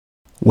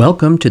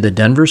Welcome to the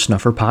Denver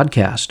Snuffer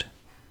Podcast.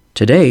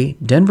 Today,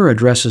 Denver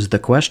addresses the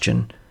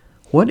question,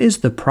 what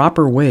is the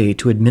proper way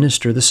to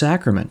administer the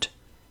sacrament?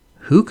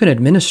 Who can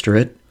administer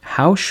it?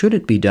 How should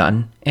it be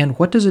done? And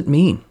what does it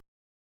mean?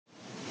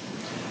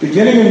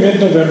 Beginning in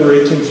mid-November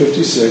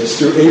 1856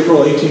 through April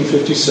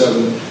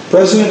 1857,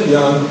 President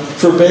Young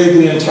forbade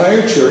the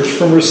entire church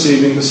from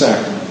receiving the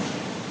sacrament.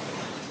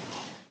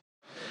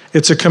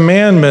 It's a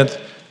commandment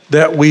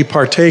that we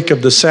partake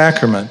of the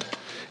sacrament.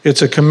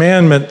 It's a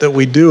commandment that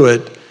we do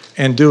it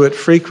and do it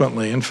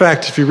frequently. In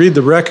fact, if you read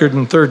the record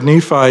in 3rd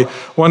Nephi,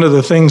 one of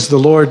the things the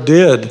Lord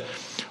did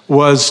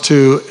was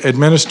to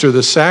administer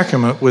the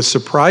sacrament with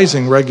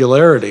surprising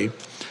regularity.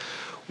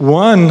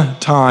 One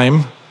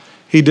time,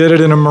 he did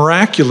it in a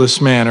miraculous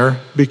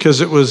manner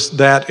because it was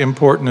that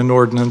important an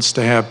ordinance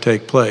to have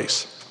take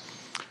place.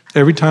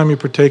 Every time you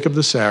partake of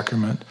the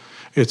sacrament,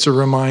 it's a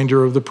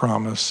reminder of the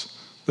promise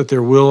that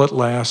there will at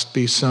last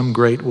be some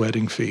great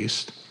wedding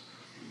feast.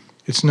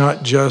 It's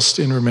not just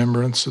in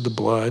remembrance of the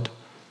blood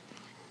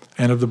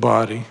and of the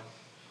body,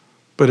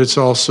 but it's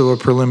also a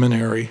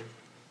preliminary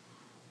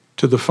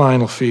to the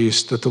final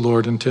feast that the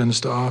Lord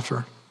intends to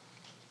offer.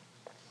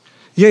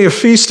 Yea, a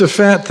feast of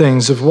fat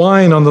things, of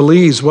wine on the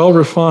lees, well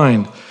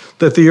refined,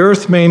 that the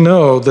earth may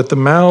know that the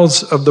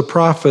mouths of the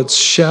prophets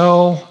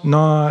shall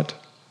not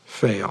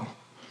fail.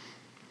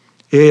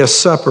 Yea, a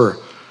supper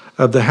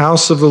of the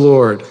house of the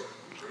Lord,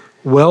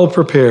 well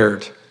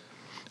prepared,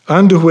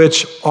 unto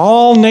which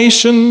all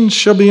nations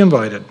shall be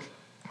invited.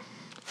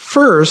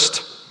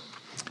 First,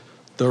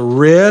 the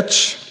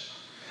rich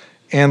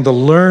and the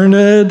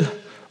learned,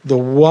 the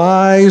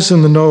wise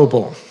and the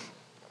noble.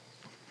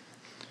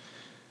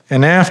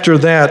 And after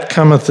that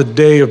cometh the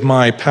day of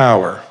my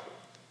power.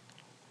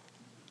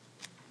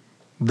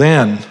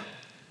 Then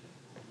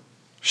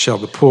shall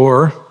the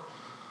poor,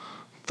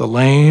 the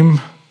lame,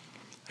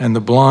 and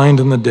the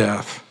blind and the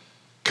deaf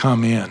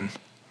come in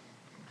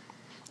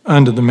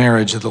unto the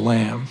marriage of the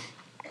Lamb,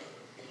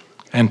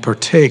 and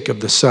partake of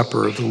the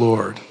supper of the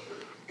Lord,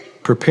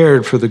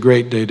 prepared for the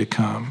great day to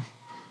come.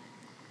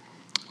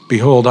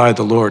 Behold, I,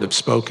 the Lord, have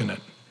spoken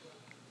it.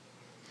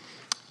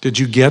 Did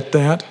you get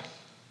that?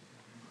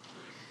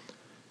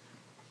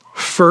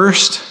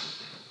 First,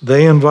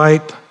 they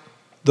invite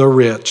the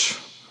rich,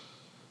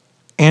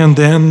 and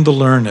then the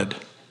learned,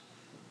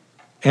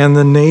 and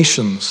the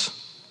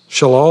nations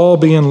shall all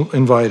be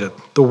invited,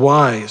 the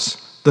wise,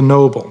 the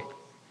noble.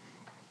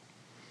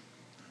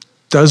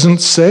 Doesn't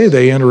say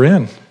they enter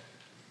in.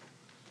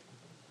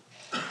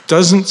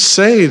 Doesn't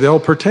say they'll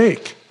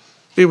partake.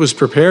 It was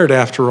prepared,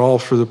 after all,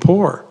 for the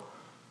poor.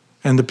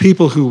 And the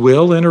people who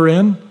will enter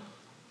in,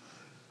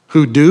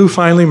 who do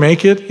finally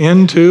make it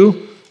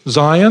into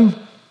Zion,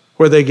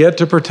 where they get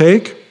to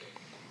partake,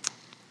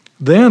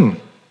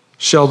 then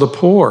shall the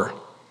poor,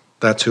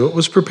 that's who it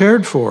was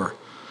prepared for,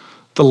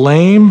 the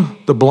lame,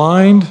 the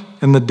blind,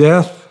 and the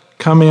deaf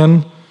come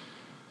in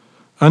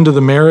unto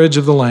the marriage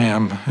of the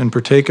Lamb, and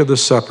partake of the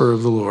supper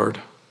of the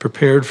Lord,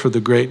 prepared for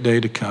the great day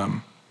to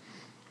come.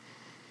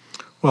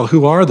 Well,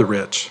 who are the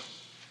rich?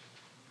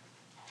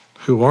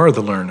 Who are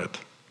the learned?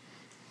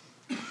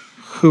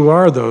 Who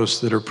are those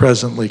that are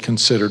presently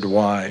considered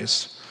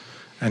wise?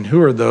 And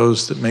who are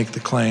those that make the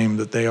claim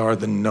that they are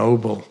the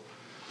noble,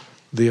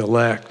 the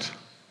elect?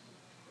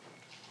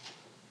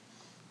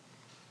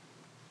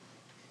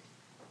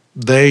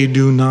 They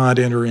do not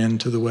enter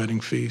into the wedding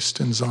feast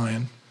in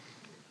Zion.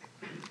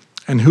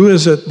 And who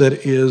is it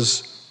that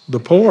is the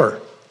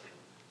poor?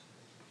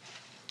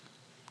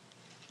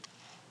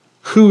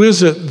 Who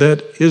is it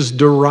that is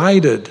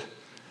derided,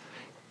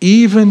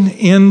 even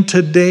in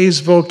today's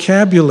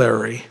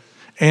vocabulary,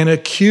 and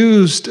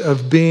accused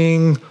of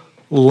being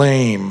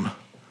lame?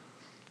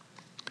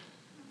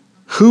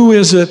 Who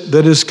is it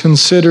that is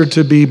considered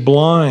to be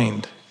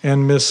blind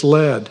and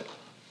misled?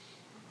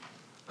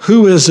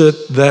 Who is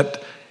it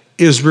that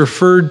is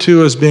referred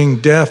to as being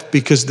deaf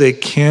because they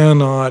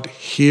cannot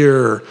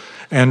hear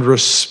and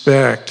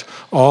respect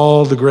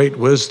all the great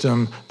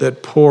wisdom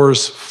that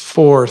pours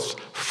forth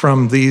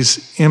from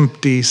these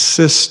empty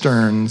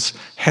cisterns,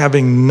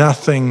 having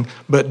nothing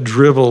but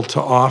drivel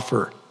to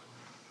offer,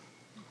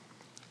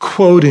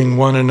 quoting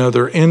one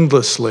another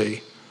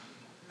endlessly,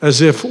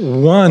 as if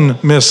one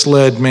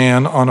misled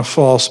man on a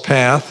false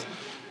path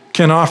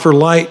can offer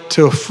light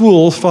to a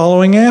fool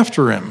following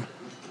after him?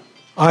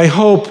 I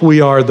hope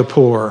we are the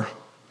poor.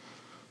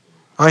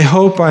 I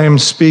hope I am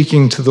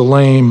speaking to the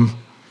lame.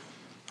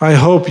 I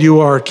hope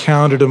you are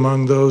counted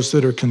among those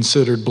that are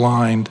considered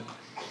blind.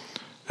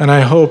 And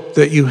I hope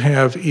that you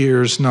have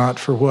ears not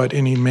for what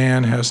any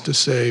man has to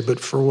say, but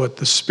for what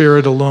the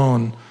Spirit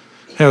alone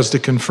has to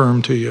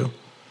confirm to you.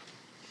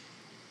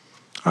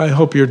 I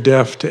hope you're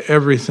deaf to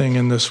everything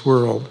in this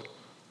world,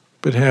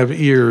 but have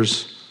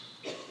ears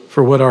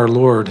for what our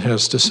Lord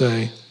has to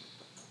say.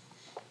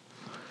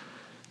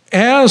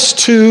 As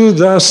to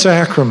the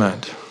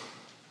sacrament,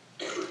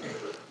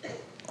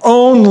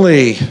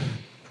 only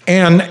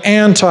an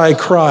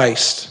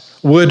antichrist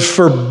would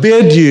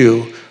forbid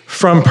you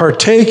from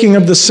partaking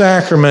of the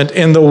sacrament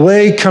in the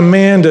way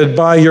commanded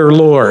by your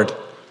Lord.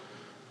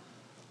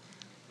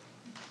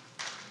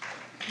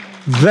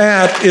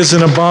 That is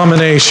an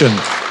abomination.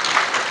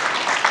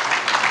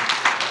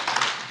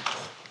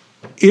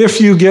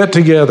 If you get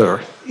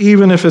together,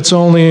 even if it's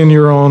only in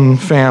your own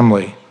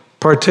family,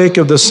 partake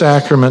of the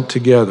sacrament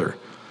together.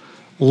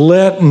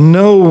 Let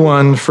no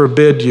one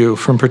forbid you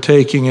from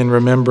partaking in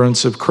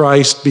remembrance of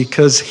Christ,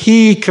 because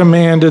he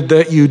commanded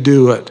that you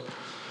do it.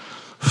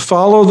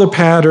 Follow the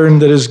pattern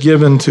that is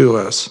given to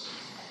us.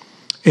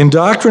 In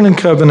Doctrine and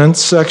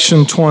Covenants,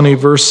 section 20,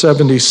 verse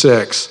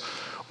 76,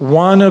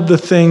 one of the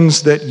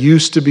things that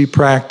used to be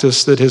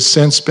practiced that has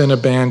since been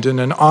abandoned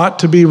and ought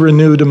to be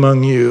renewed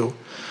among you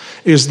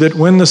is that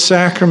when the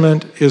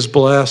sacrament is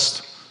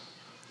blessed,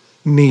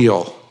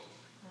 kneel.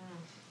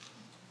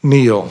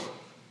 Kneel.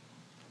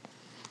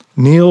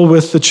 Kneel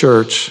with the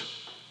church.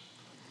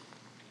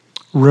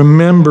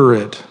 Remember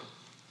it.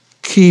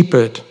 Keep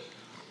it.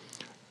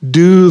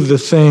 Do the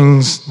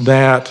things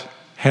that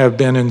have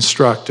been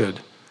instructed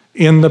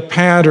in the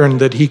pattern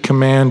that he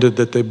commanded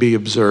that they be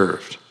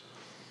observed.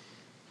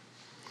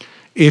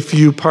 If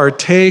you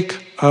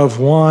partake of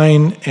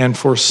wine and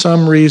for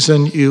some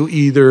reason you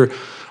either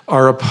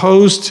are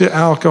opposed to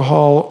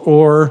alcohol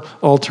or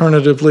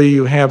alternatively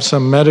you have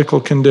some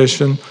medical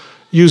condition,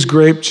 use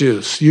grape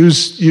juice.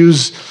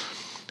 Use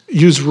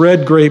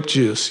red grape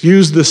juice.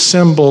 Use the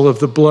symbol of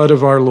the blood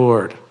of our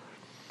Lord.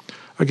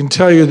 I can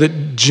tell you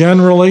that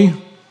generally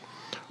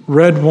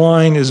red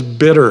wine is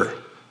bitter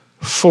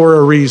for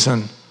a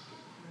reason.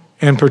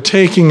 And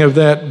partaking of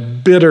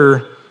that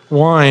bitter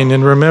wine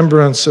in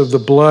remembrance of the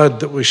blood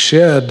that was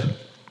shed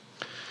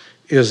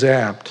is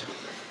apt.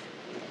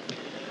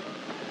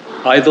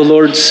 I, the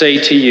Lord, say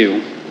to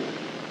you,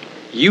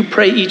 you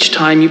pray each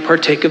time you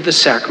partake of the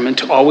sacrament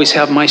to always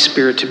have my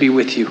spirit to be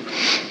with you.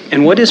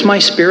 And what is my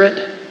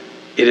spirit?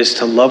 It is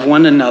to love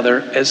one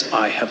another as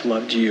I have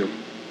loved you.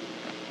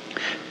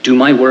 Do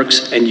my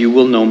works, and you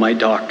will know my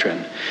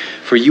doctrine.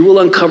 For you will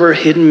uncover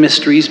hidden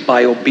mysteries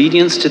by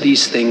obedience to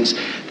these things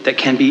that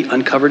can be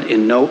uncovered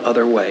in no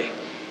other way.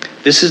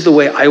 This is the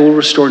way I will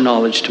restore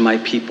knowledge to my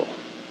people.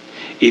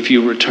 If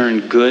you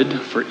return good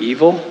for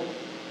evil,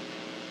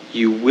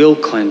 you will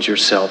cleanse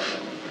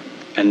yourself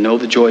and know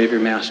the joy of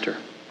your master.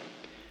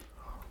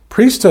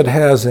 Priesthood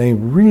has a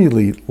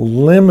really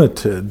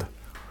limited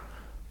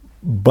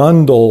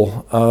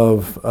bundle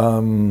of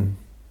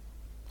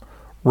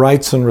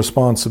rights and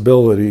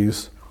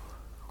responsibilities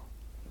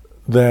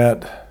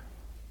that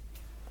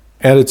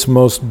at its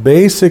most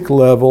basic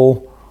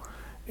level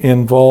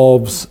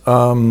involves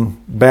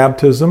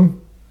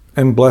baptism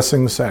and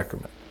blessing the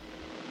sacrament.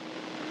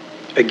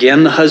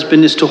 Again, the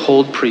husband is to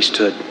hold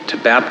priesthood, to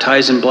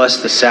baptize and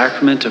bless the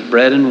sacrament of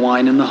bread and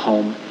wine in the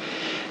home,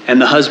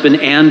 and the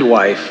husband and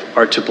wife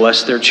are to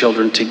bless their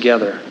children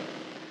together.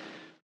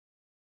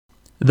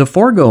 The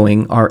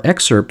foregoing are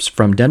excerpts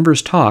from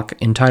Denver's talk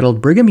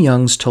entitled Brigham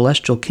Young's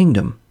Telestial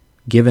Kingdom,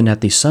 given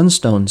at the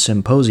Sunstone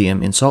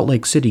Symposium in Salt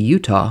Lake City,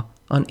 Utah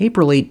on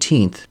April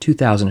 18,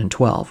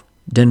 2012.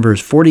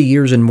 Denver's 40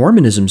 Years in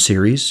Mormonism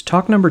series,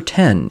 talk number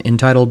 10,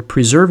 entitled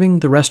Preserving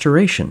the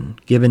Restoration,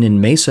 given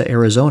in Mesa,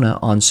 Arizona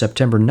on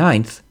September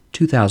 9,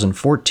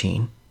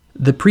 2014.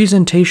 The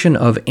presentation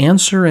of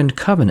Answer and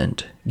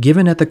Covenant,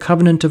 given at the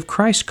Covenant of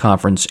Christ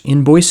Conference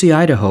in Boise,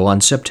 Idaho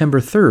on September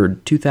 3,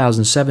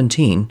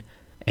 2017,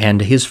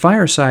 and his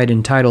fireside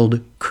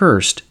entitled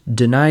Cursed,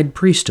 Denied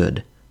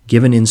Priesthood,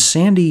 given in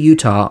Sandy,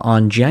 Utah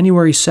on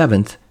January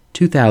 7,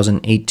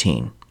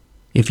 2018.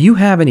 If you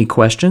have any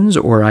questions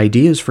or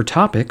ideas for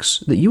topics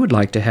that you would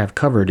like to have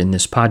covered in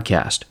this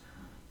podcast,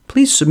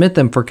 please submit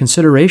them for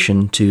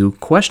consideration to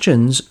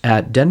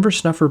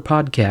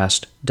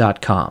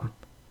questions@denversnufferpodcast.com.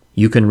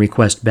 You can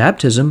request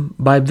baptism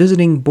by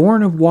visiting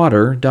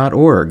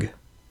bornofwater.org.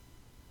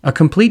 A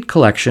complete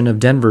collection of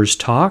Denver's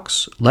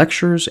talks,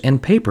 lectures,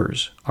 and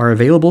papers are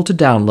available to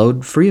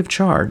download free of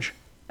charge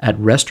at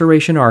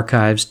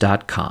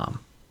restorationarchives.com.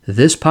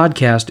 This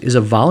podcast is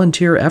a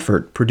volunteer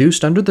effort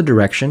produced under the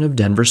direction of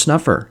Denver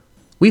Snuffer.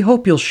 We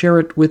hope you'll share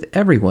it with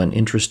everyone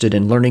interested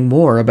in learning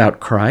more about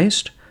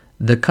Christ,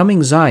 the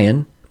coming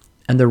Zion,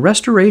 and the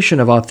restoration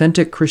of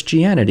authentic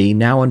Christianity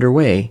now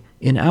underway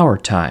in our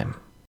time.